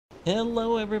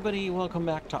Hello everybody, welcome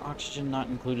back to Oxygen Not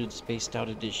Included Spaced Out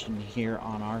Edition here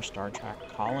on our Star Trek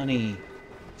colony.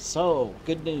 So,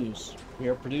 good news. We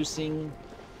are producing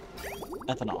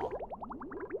ethanol.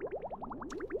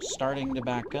 Starting to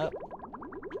back up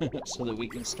so that we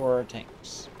can store our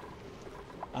tanks.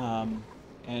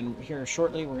 And here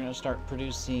shortly we're going to start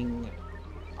producing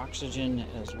oxygen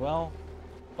as well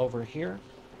over here,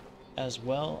 as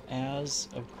well as,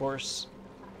 of course,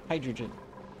 hydrogen,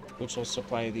 which will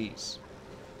supply these.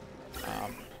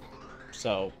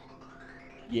 So,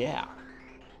 yeah,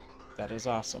 that is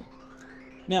awesome.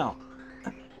 Now,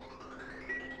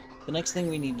 the next thing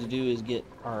we need to do is get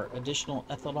our additional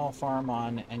ethanol farm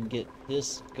on and get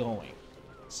this going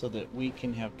so that we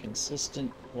can have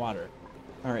consistent water.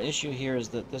 Our issue here is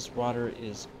that this water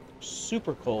is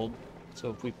super cold, so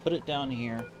if we put it down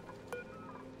here,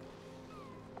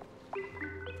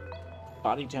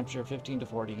 body temperature 15 to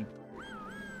 40,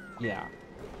 yeah,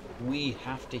 we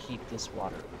have to heat this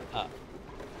water up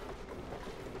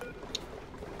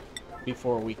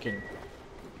before we can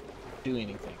do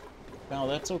anything. Now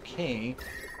that's okay.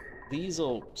 These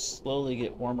will slowly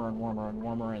get warmer and warmer and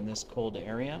warmer in this cold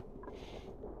area,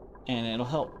 and it'll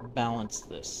help balance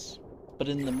this. But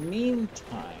in the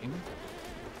meantime,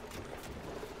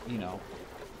 you know,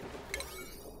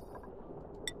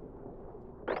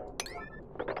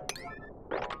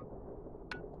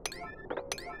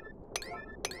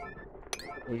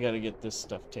 we got to get this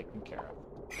stuff taken care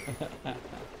of.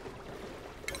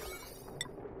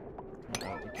 We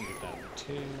can get that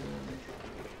too.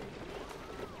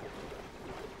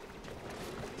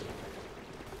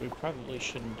 We probably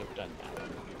shouldn't have done that.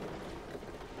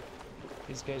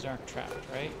 These guys aren't trapped,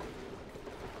 right?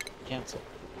 Cancel.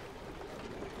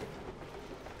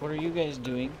 What are you guys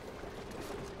doing?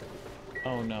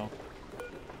 Oh no.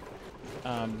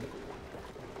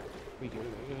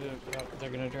 They're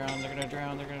gonna drown, they're gonna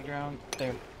drown, they're gonna drown.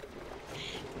 There.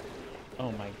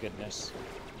 Oh my goodness.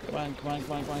 Come on, come on,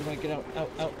 come on, come on, come on, get out, out,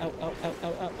 out, out, out, out,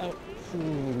 out, out, out.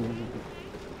 Ooh.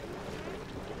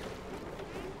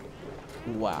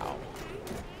 Wow.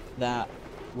 That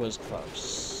was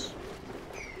close.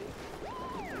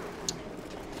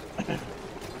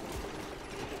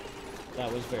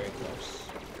 That was very close.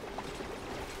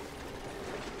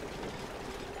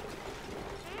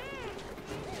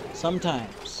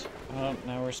 Sometimes. Oh,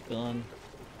 now we're spilling.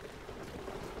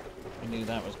 I knew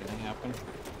that was going to happen.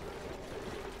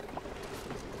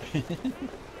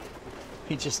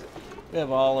 We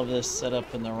have all of this set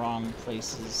up in the wrong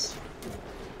places.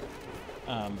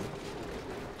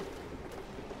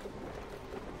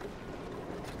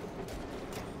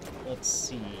 Let's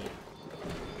see.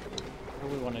 What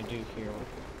do we want to do here?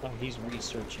 Oh, he's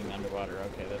researching underwater.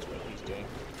 Okay, that's what he's doing.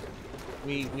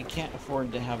 We can't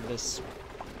afford to have this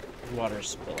water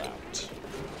spill out.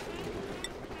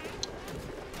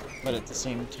 But at the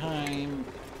same time,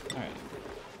 alright.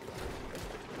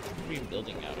 What are we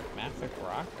building out of? Mafic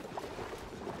rock?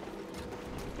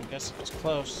 I guess it's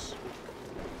close.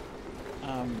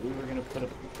 We were gonna put a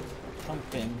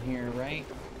pump in here, right?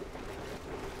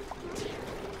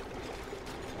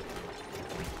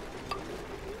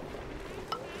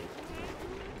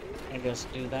 I guess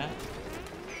do that.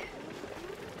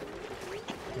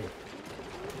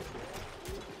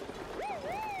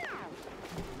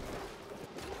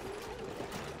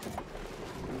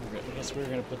 I guess we were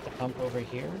gonna put the pump over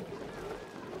here.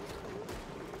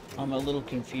 I'm a little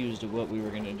confused of what we were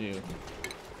gonna do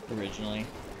originally.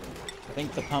 I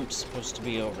think the pump's supposed to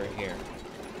be over here.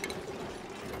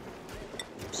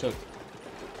 So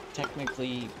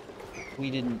technically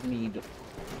we didn't need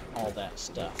all that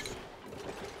stuff.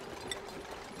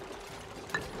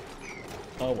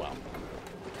 Oh well.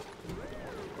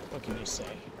 What can you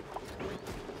say?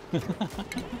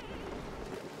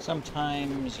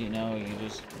 Sometimes, you know, you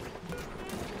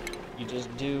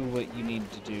just do what you need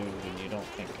to do and you don't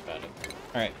think about it.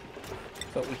 Alright.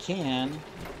 But we can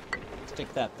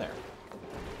stick that there.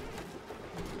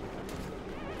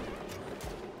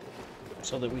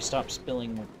 So that we stop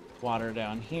spilling water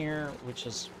down here, which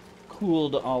has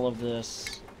cooled all of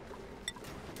this.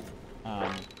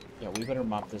 Yeah, we better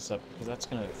mop this up because that's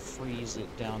going to freeze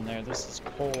it down there. This is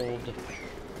cold.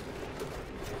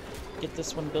 Get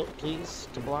this one built, please,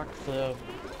 to block the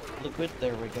liquid.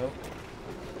 There we go.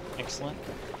 Excellent.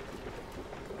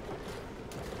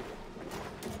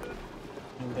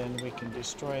 And then we can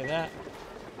destroy that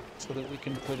so that we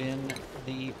can put in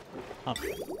the pump.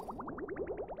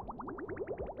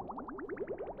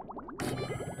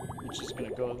 Which is going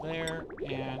to go there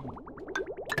and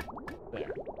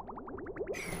there.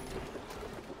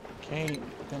 Okay,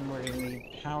 then we're going to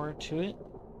need power to it.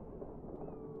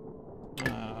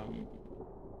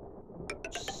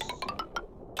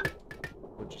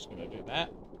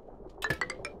 that.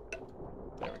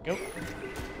 There we go.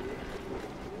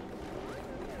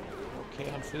 Okay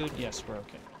on food? Yes, we're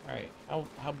okay. Alright,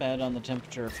 how bad on the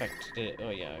temperature effect did it?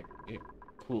 Oh yeah, it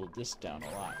cooled this down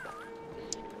a lot.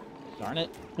 Darn it.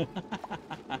 You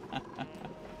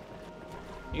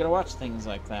gotta watch things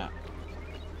like that.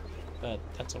 But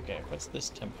that's okay. What's this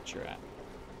temperature at?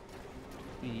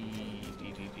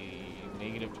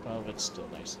 Negative 12, it's still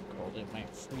nice and cold. It might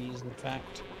freeze, in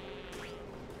fact.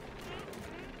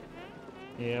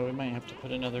 Yeah, we might have to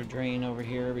put another drain over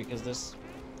here because this...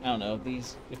 I don't know,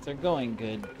 these... If they're going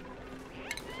good,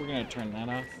 we're gonna turn that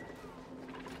off.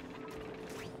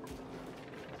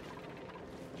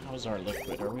 How's our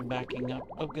liquid? Are we backing up?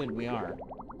 Oh, good, we are.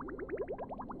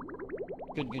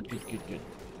 Good, good, good, good, good.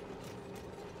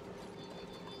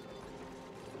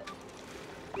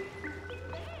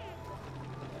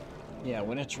 Yeah,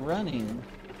 when it's running,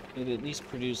 it at least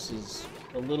produces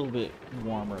a little bit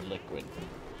warmer liquid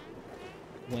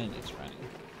when it's running.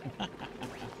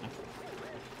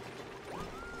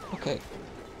 Okay,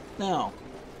 now,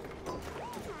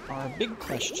 our big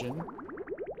question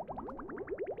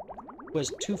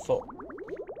was twofold.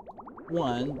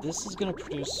 One, this is going to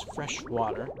produce fresh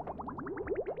water,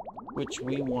 which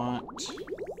we want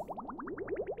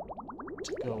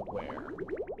to go where?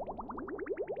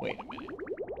 Wait a minute.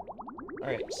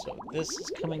 Alright, so this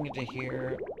is coming into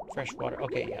here, fresh water.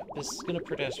 Okay, yeah, this is going to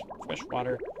produce fresh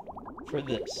water for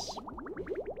this.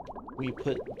 We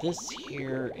put this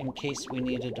here in case we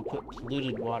needed to put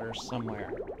polluted water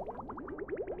somewhere.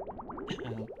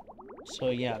 So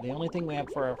yeah, the only thing we have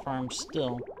for our farm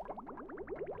still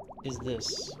is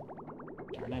this.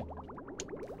 Darn it.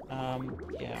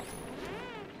 Yeah.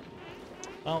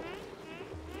 Well,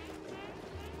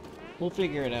 we'll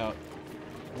figure it out.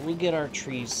 We'll get our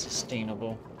trees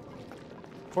sustainable.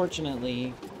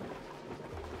 Fortunately,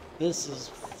 this is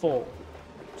full.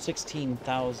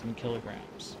 16,000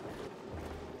 kilograms.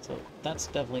 So that's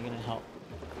definitely going to help.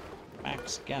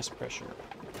 Max gas pressure.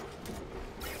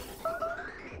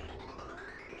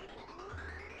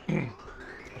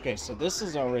 Okay, so this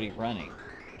is already running.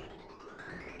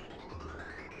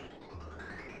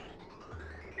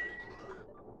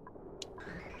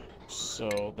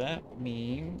 So that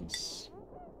means...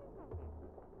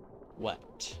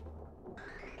 what?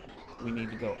 We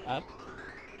need to go up.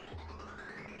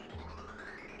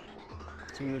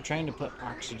 So we were trying to put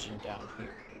oxygen down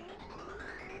here.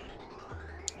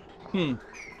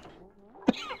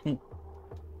 Let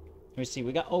me see,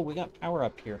 we got power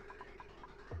up here.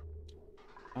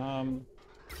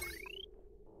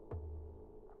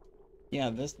 Yeah,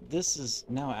 this is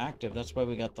now active. That's why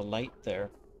we got the light there.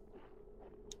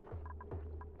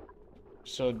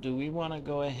 So do we want to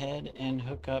go ahead and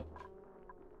hook up?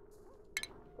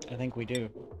 I think we do.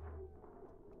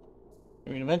 I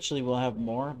mean, eventually we'll have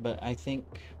more, but I think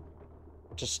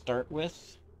to start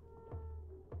with,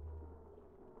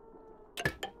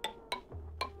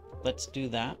 let's do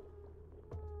that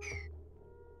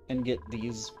and get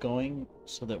these going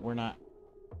so that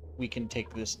we can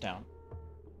take this down.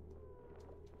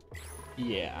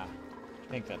 Yeah,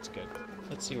 I think that's good.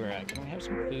 Let's see where we're at. Can we have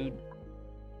some food?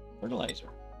 Fertilizer.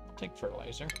 Take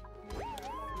fertilizer.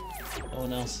 No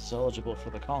one else is eligible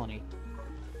for the colony.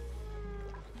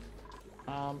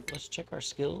 Let's check our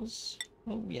skills.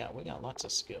 Oh yeah, we got lots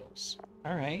of skills.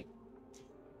 Alright.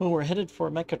 Well, we're headed for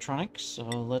mechatronics, so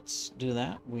let's do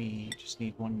that. We just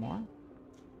need one more.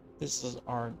 This is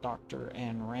our doctor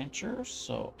and rancher,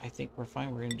 so I think we're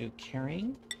fine. We're going to do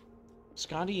carrying.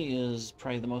 Scotty is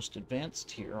probably the most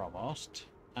advanced here, almost.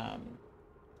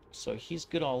 So he's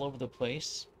good all over the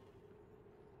place.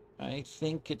 I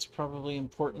think it's probably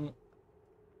important.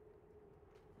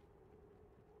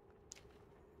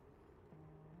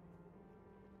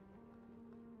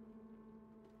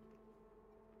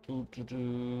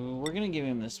 We're going to give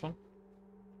him this one,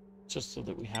 just so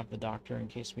that we have the doctor in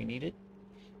case we need it.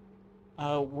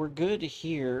 We're good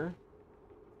here.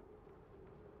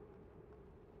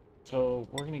 So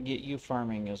we're going to get you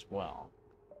farming as well.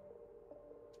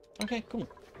 Okay, cool.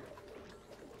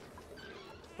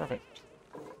 Perfect.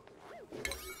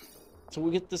 So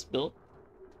we'll get this built.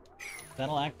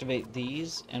 That'll activate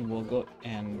these, and we'll go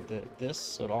and this,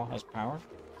 so it all has power.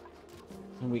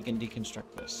 And we can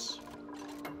deconstruct this.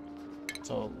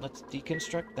 So let's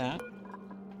deconstruct that.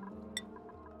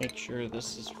 Make sure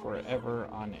this is forever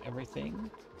on everything.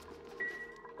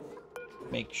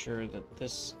 Make sure that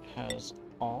this has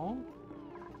all.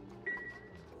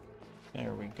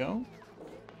 There we go.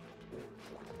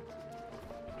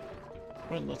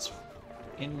 Well, let's...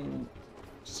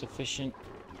 insufficient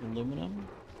aluminum?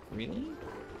 Really?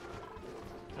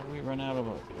 How do we run out of...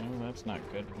 Oh, that's not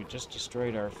good. We just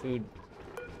destroyed our food.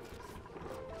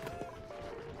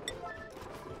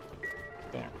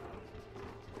 There.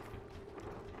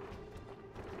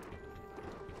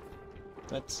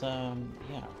 Let's,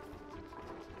 yeah.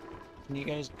 Can you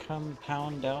guys come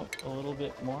pound out a little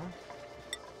bit more?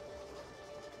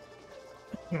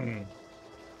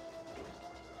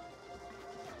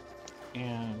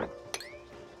 And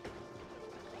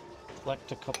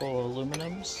collect a couple of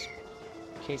aluminums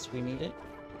in case we need it.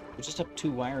 We just have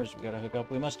 2 wires we gotta hook up.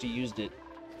 We must have used it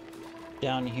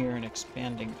down here and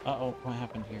expanding. Uh-oh, what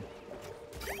happened here?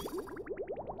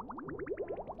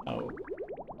 Oh.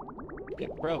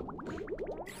 It broke.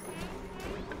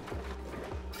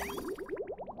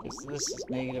 Guess this is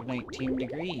negative 19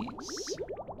 degrees.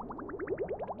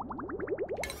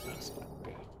 That's not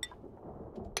good.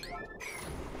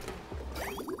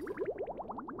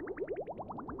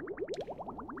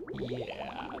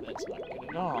 Yeah, that's not good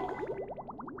at all.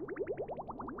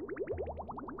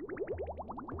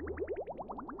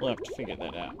 We'll have to figure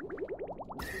that out.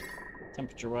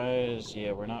 Temperature-wise,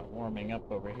 yeah, we're not warming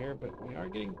up over here, but we are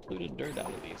getting polluted dirt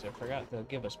out of these. I forgot they'll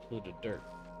give us polluted dirt.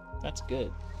 That's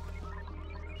good.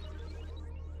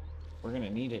 We're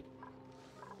gonna need it.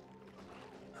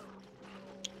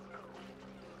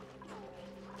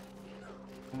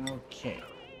 Okay.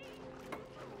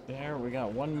 There, we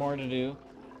got 1 more to do.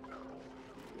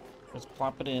 Let's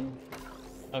plop it in.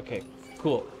 Okay,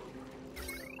 cool.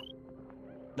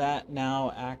 That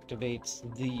now activates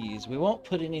these. We won't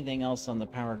put anything else on the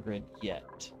power grid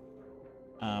yet.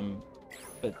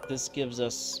 But this gives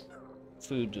us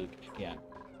food again,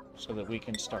 so that we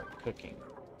can start cooking.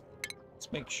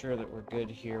 Let's make sure that we're good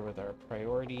here with our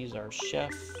priorities. Our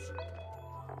chef.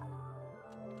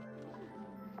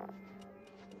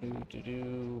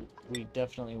 We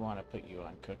definitely want to put you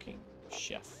on cooking,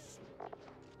 chef.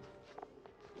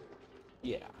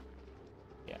 Yeah.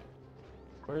 Yeah.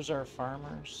 Where's our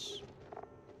farmers?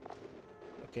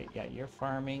 Okay, yeah, you're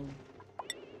farming.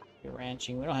 You're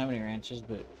ranching. We don't have any ranches,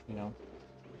 but, you know,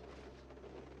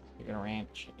 you're gonna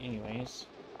ranch anyways.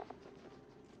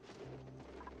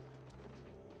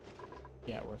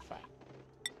 Yeah, we're fine.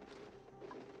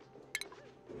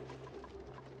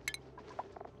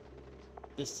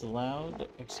 Disallowed,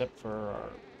 except for our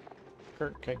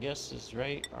Kirk, I guess, is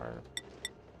right.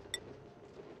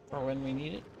 For when we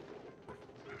need it.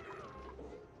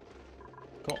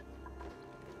 Cool.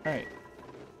 Alright.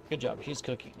 Good job. He's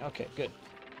cooking. Okay, good.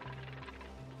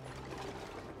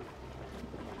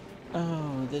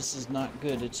 Oh, this is not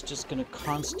good. It's just gonna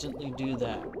constantly do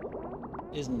that.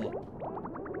 Isn't it?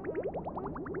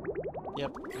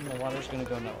 Yep, and the water's gonna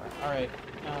go nowhere. Alright.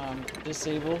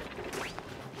 Disable.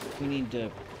 We need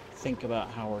to think about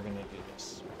how we're gonna do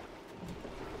this.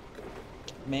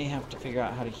 May have to figure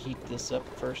out how to heat this up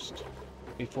first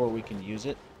before we can use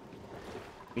it,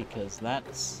 because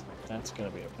that's gonna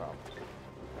be a problem.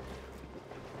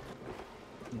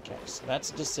 Okay, so that's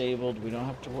disabled. We don't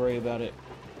have to worry about it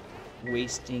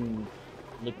wasting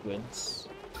liquids.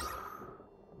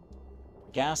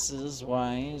 Gases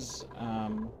wise,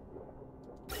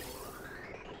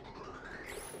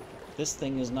 this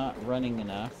thing is not running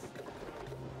enough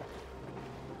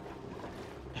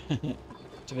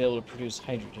to be able to produce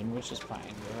hydrogen, which is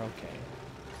fine. We're okay.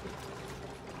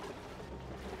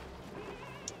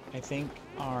 I think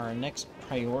our next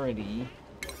priority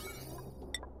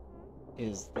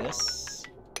is this.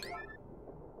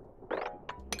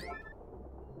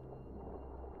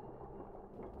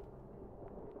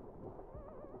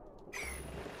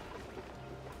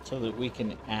 So that we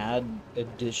can add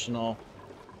additional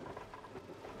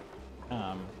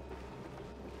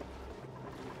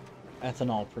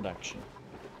ethanol production.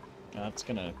 That's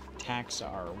gonna tax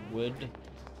our wood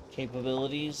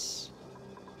capabilities.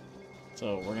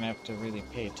 So we're gonna have to really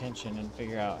pay attention and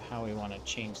figure out how we want to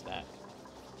change that.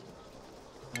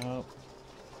 Oh,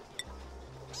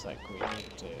 looks like we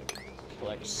need to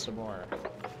collect some more.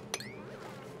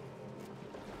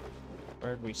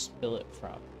 Where'd we spill it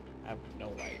from? I have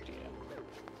no idea.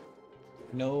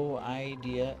 No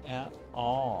idea at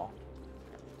all.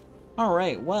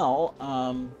 Alright, well,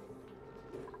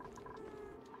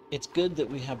 it's good that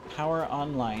we have power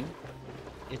online.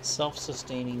 It's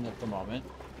self-sustaining at the moment.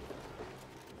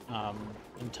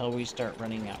 Until we start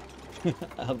running out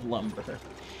of lumber.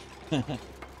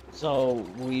 So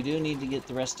we do need to get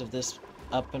the rest of this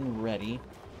up and ready.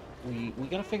 We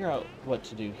gotta figure out what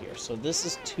to do here. So this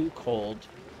is too cold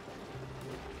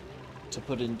to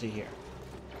put into here.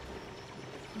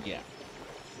 Yeah.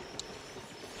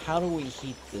 How do we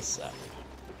heat this up?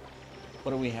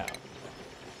 What do we have?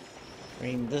 I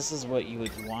mean, this is what you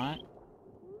would want.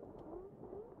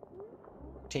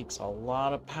 takes a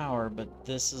lot of power, but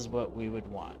this is what we would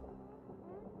want.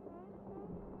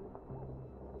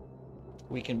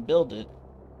 We can build it.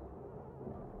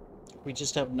 We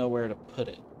just have nowhere to put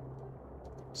it.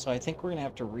 So I think we're going to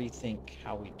have to rethink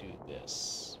how we do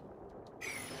this.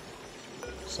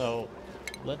 So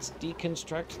let's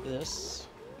deconstruct this.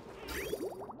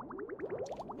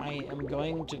 I am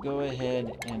going to go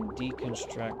ahead and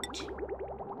deconstruct.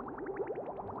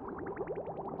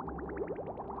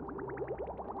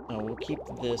 No, we'll keep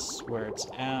this where it's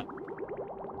at.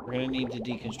 We're going to need to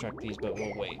deconstruct these, but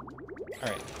we'll wait.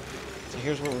 Alright, so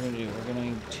here's what we're going to do. We're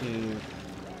going to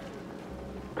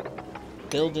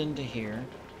build into here.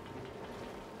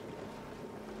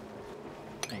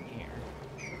 And here.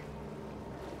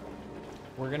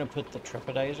 We're going to put the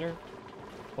trepidizer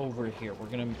over here. We're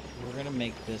gonna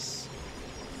make this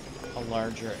a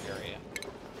larger area.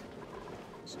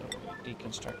 So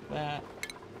deconstruct that.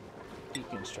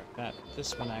 Deconstruct that.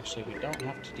 This one actually we don't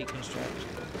have to deconstruct.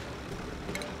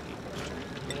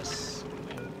 Deconstruct this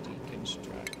and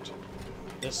deconstruct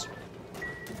this one.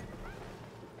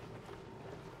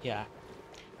 Yeah.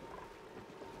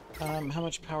 How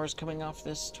much power is coming off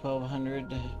this?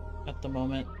 1200 at the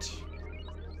moment.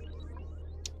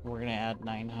 We're gonna add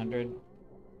 900.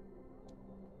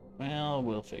 Well,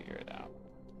 we'll figure it out.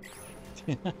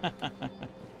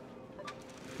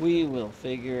 We will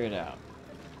figure it out.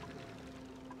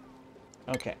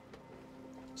 Okay.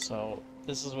 So,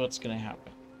 this is what's going to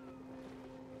happen.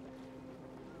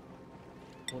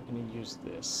 We're going to use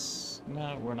this.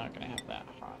 No, we're not going to have that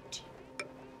hot.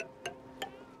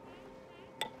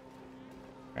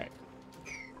 Right.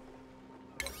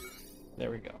 There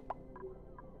we go.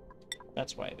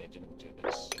 That's why they didn't do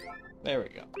this. There we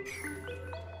go.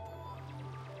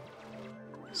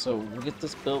 So we'll get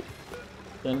this built,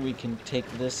 then we can take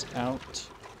this out,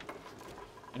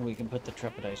 and we can put the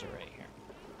trepidizer right here.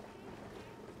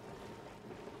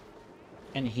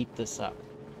 And heat this up.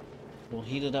 We'll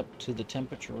heat it up to the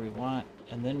temperature we want,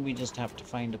 and then we just have to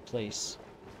find a place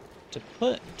to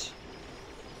put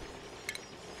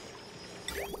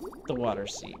the water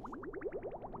seed,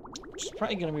 which is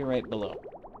probably going to be right below.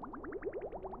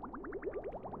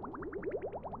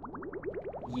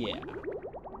 Yeah.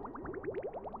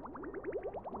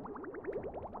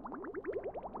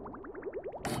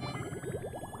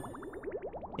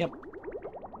 Yep.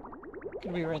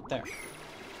 Gonna be right there.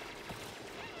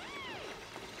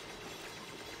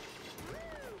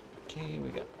 Okay, we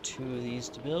got 2 of these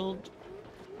to build.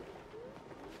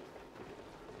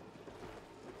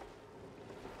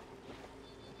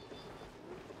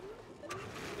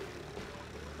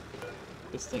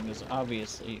 This thing is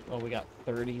obviously... Oh, we got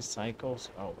 30 cycles.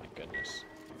 Oh my goodness.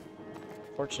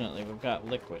 Fortunately, we've got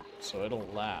liquid, so it'll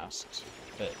last.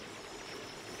 But...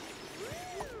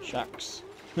 shucks.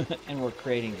 And we're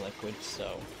creating liquid,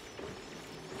 so...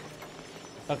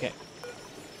 Okay.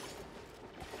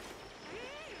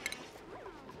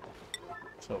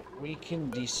 So we can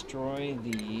destroy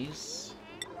these.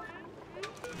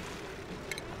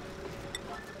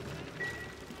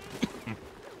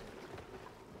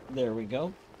 There we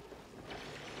go.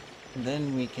 And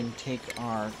then we can take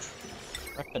our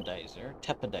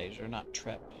tepidizer, not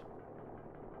trep.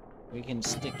 We can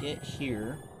stick it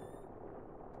here.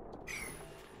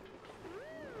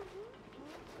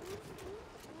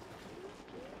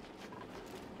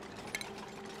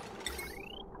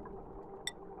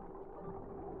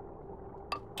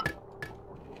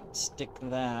 Stick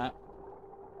that.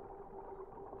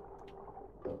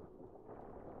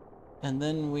 And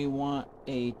then we want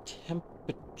a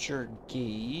temperature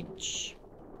gauge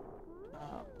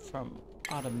from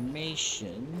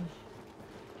automation.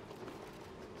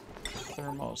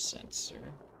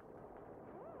 Thermosensor.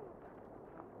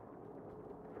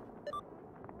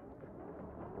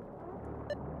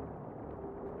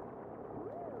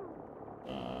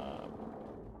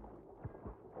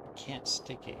 Can't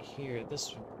stick it here.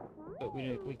 This, but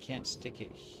we can't stick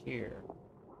it here.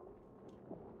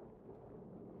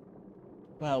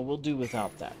 Well, we'll do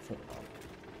without that for the moment.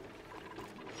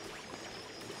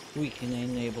 We can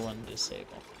enable and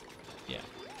disable. Yeah.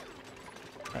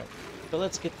 Alright, but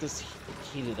let's get this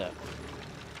heated up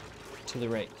to the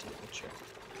right temperature.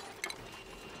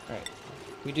 Alright,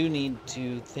 we do need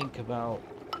to think about...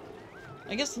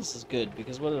 I guess this is good,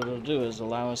 because what it'll do is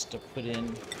allow us to put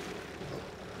in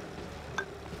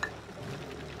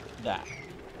that.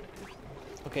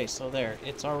 Okay, so there,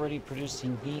 it's already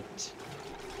producing heat.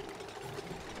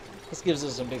 This gives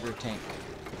us a bigger tank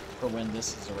for when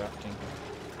this is erupting.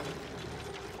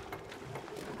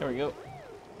 There we go.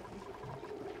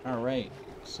 Alright,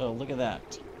 so look at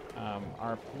that.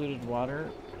 Our polluted water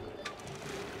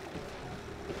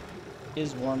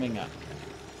is warming up.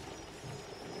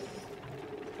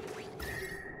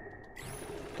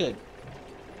 Good.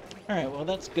 All right, well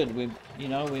that's good. We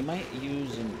might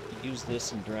use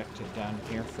this and direct it down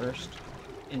here first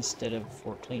instead of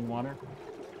for clean water,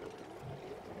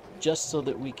 just so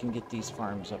that we can get these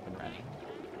farms up and running.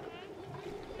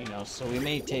 So we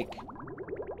may take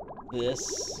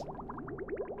this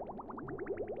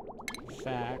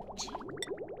fact.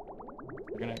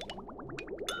 We're gonna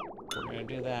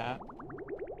do that,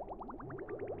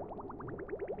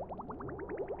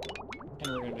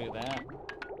 and we're gonna do that,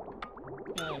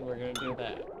 and we're gonna do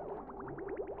that.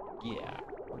 Yeah,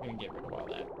 we're gonna get rid of all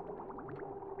that.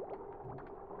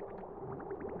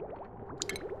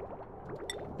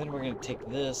 Then we're gonna take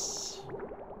this,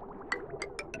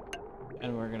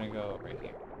 and we're gonna go right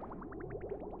here.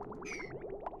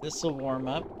 This will warm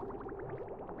up,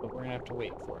 but we're gonna have to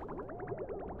wait for it.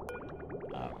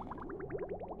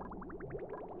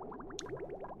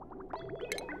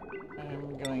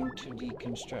 I'm going to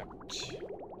deconstruct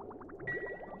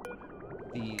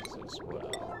these as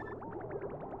well.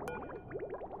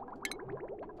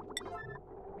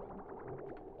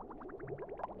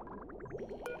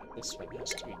 This one has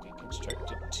to be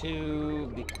deconstructed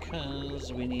too,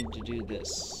 because we need to do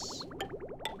this,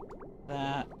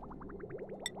 that,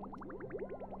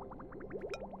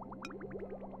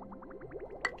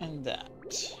 and that.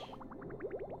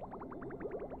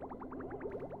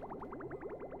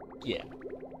 Yeah.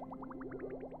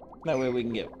 That way we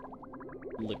can get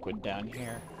liquid down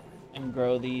here and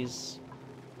grow these.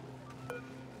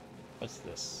 What's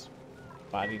this?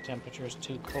 Body temperature is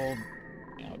too cold.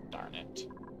 Oh, darn it.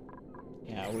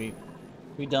 Yeah, we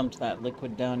dumped that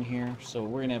liquid down here, so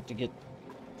we're gonna have to get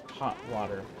hot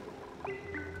water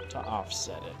to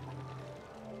offset it.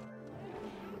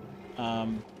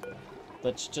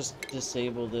 Let's just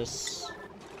disable this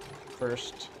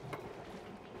first.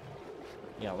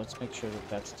 Yeah, let's make sure that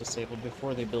that's disabled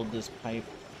before they build this pipe.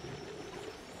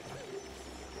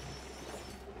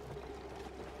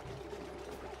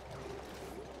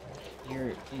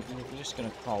 You're just gonna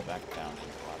crawl back down in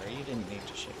the water. You didn't need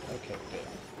to ship. Okay, good.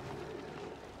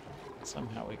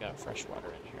 Somehow we got fresh water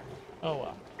in here. Oh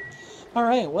well.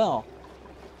 Alright, well.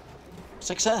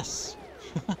 Success!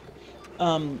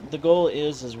 The goal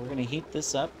is we're gonna heat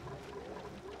this up.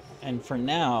 And for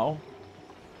now,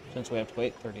 since we have to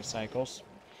wait 30 cycles,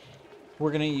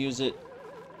 we're going to use it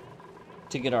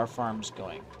to get our farms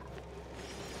going,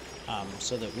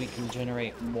 so that we can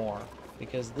generate more,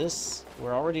 because this,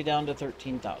 we're already down to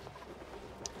 13,000.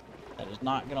 That is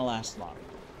not going to last long.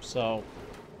 So,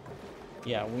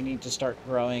 yeah, we need to start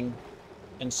growing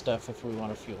and stuff if we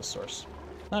want a fuel source.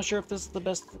 Not sure if this is the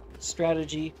best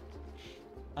strategy.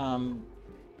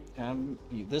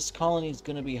 This colony is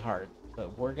going to be hard,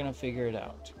 but we're going to figure it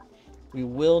out. We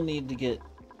will need to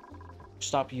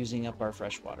stop using up our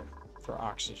fresh water for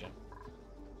oxygen.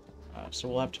 So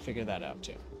we'll have to figure that out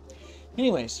too.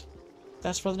 Anyways,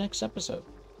 that's for the next episode.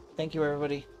 Thank you,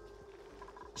 everybody.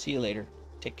 See you later.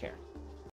 Take care.